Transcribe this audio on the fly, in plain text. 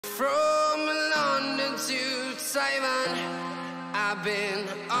From London to Taiwan, I've been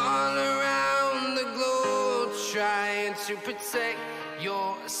all around the globe trying to protect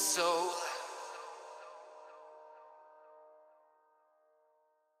your soul.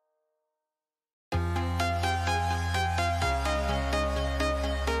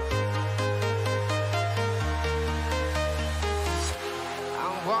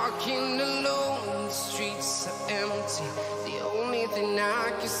 Walking alone, the streets are empty. The only thing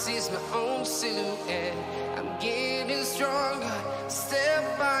I can see is my own silhouette. I'm getting stronger,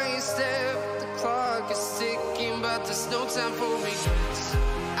 step by step. The clock is ticking, but there's no time for regrets.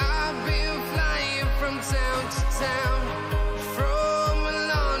 I've been flying from town to town, from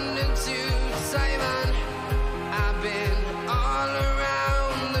London to Taiwan. I've been all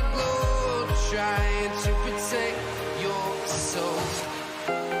around the globe trying to protect your soul.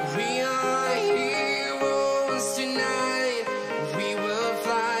 We are heroes tonight. We will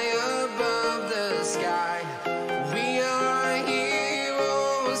fly above the sky. We are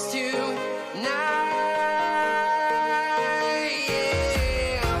heroes tonight.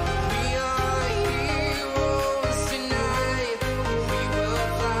 Yeah. We are heroes tonight. We will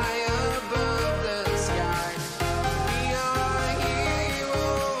fly above the sky. We are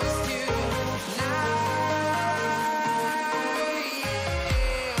heroes tonight.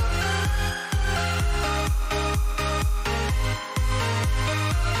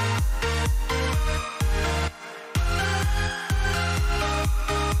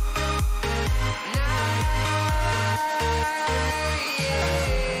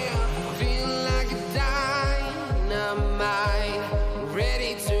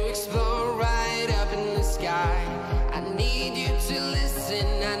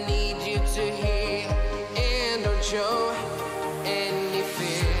 Show any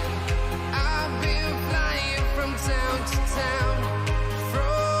fear. I've been flying from town to town,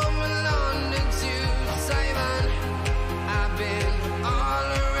 from London to Taiwan. I've been all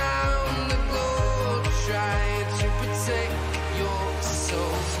around the globe trying to protect your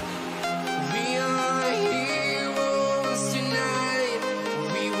soul. We are heroes tonight.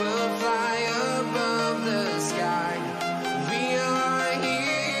 We will fly above the sky. We are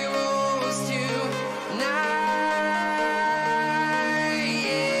heroes tonight.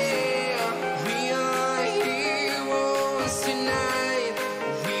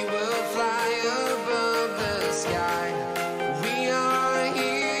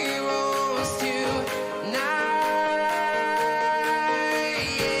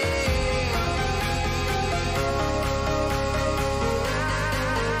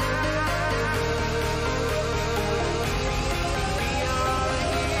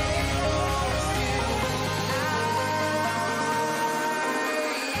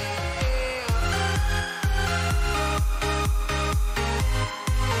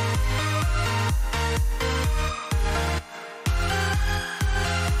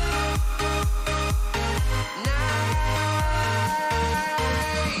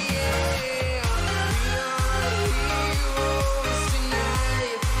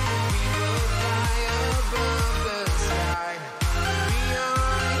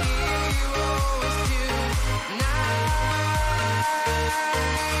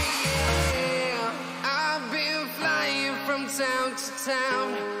 Town to town,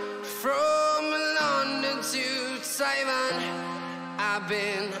 from London to Taiwan. I've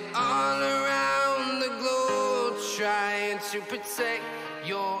been all around the globe trying to protect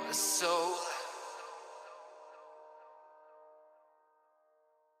your soul.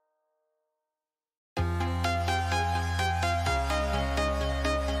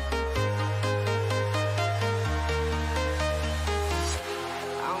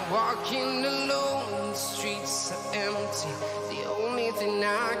 I'm walking alone, the streets are empty. The only thing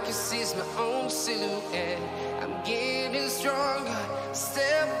I can see is my own silhouette. I'm getting stronger,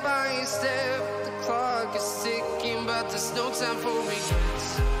 step by step. The clock is ticking, but there's no time for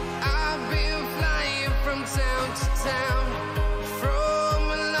regrets. I've been flying from town to town, from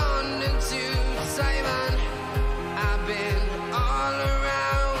London to Taiwan. I've been all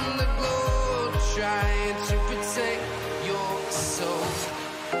around the globe trying to protect your soul.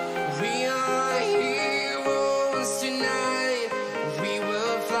 We are heroes tonight. We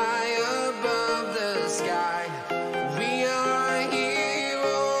will fly above the sky. We are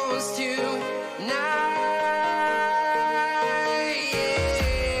heroes tonight.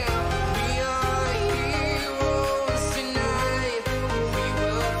 Yeah. We are heroes tonight.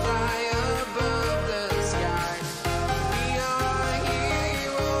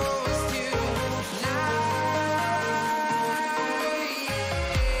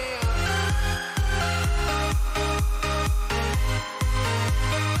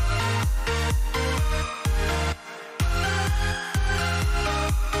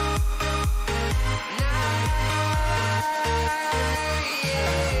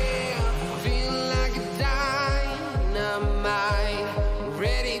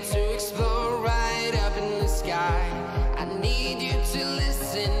 ready to explore right up in the sky. I need you to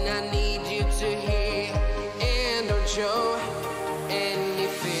listen, I need you to hear, and don't show any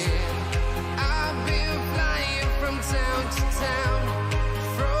fear. I've been flying from town to town,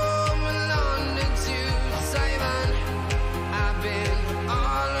 from London to Taiwan. I've been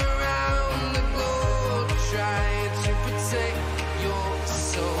all around the globe trying to protect your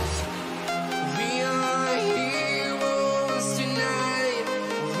soul. We are heroes tonight,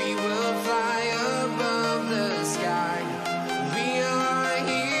 we will fly above the sky. We are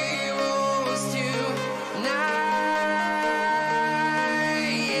heroes tonight,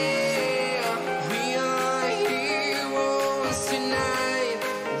 yeah. We are heroes tonight,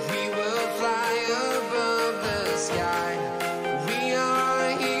 we will fly above the sky. We are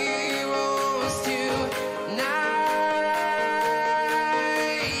heroes tonight,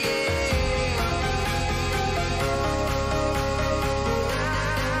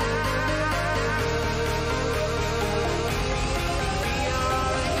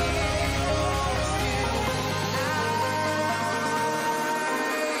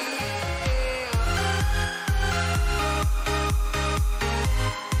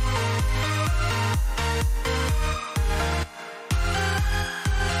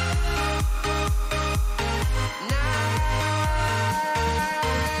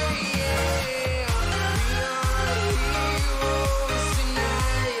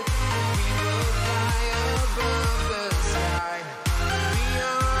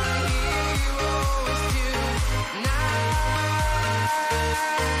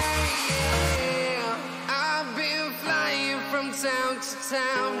 town to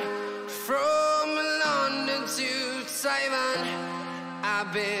town, from London to Taiwan.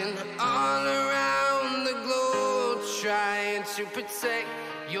 I've been all around the globe trying to protect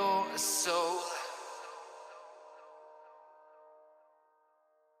your soul.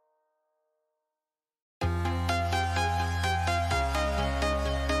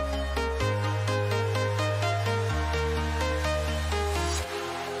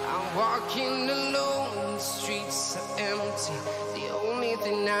 I'm walking alone, the streets are empty. The only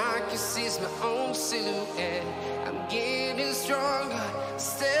thing I can see is my own silhouette. I'm getting stronger,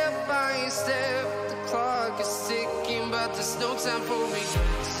 step by step. The clock is ticking, but there's no time for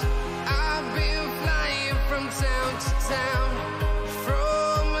regrets. I've been flying from town to town,